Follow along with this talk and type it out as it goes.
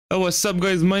Oh, what's up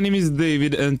guys, my name is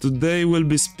David and today we'll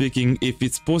be speaking if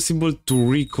it's possible to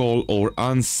recall or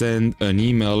unsend an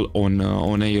email on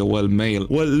AOL mail.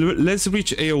 Well, let's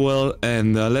reach AOL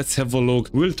and let's have a look.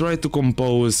 We'll try to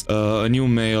compose a new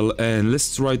mail and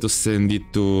let's try to send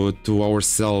it to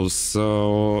ourselves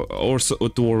or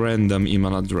to a random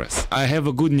email address. I have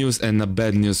a good news and a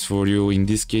bad news for you in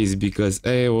this case because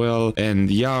AOL and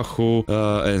Yahoo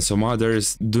and some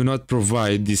others do not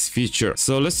provide this feature.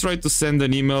 So let's try to send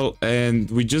an email and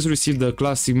we just received a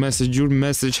classic message. Your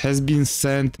message has been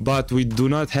sent, but we do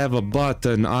not have a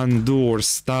button undo or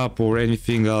stop or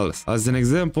anything else. As an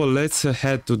example, let's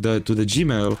head to the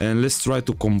Gmail and let's try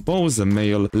to compose a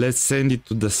mail. Let's send it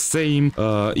to the same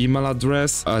email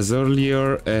address as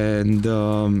earlier, and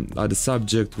at the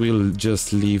subject we'll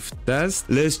just leave test.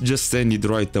 Let's just send it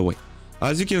right away.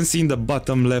 As you can see in the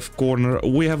bottom left corner,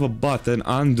 we have a button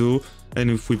undo, and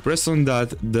if we press on that,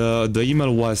 the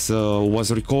email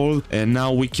was recalled, and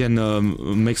now we can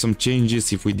make some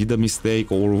changes if we did a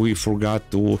mistake or we forgot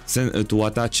to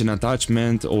attach an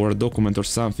attachment or a document or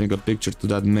something, a picture to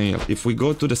that mail. If we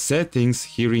go to the settings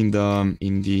here in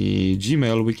the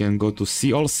Gmail, we can go to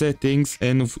see all settings,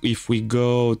 and if we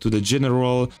go to the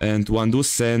general and to undo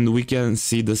send, we can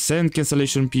see the send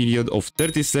cancellation period of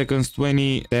 30 seconds,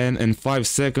 20, 10 and 5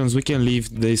 seconds. We can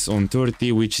leave this on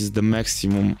 30, which is the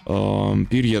maximum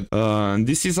period.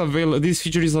 This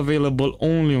feature is available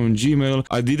only on Gmail.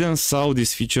 I didn't saw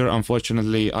this feature,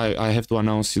 unfortunately. I have to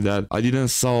announce you that I didn't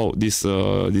saw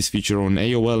this feature on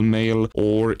AOL Mail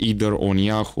or either on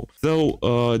Yahoo. So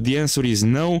the answer is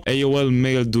no. AOL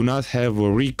Mail do not have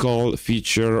a recall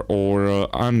feature or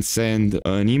unsend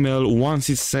an email.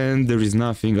 Once it's sent, there is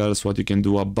nothing else what you can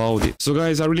do about it. So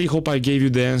guys, I really hope I gave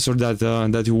you the answer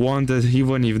that you wanted,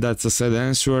 even if that's a sad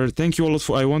answer. Thank you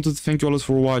all I want to thank you all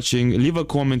for watching. Leave a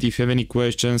comment if you have any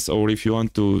questions, or if you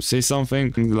want to say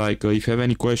something, like if you have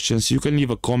any questions, you can leave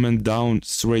a comment down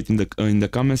straight in the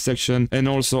comment section. And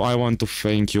also I want to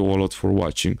thank you all for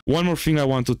watching. One more thing I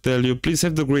want to tell you, please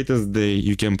have the greatest day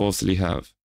you can possibly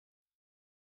have.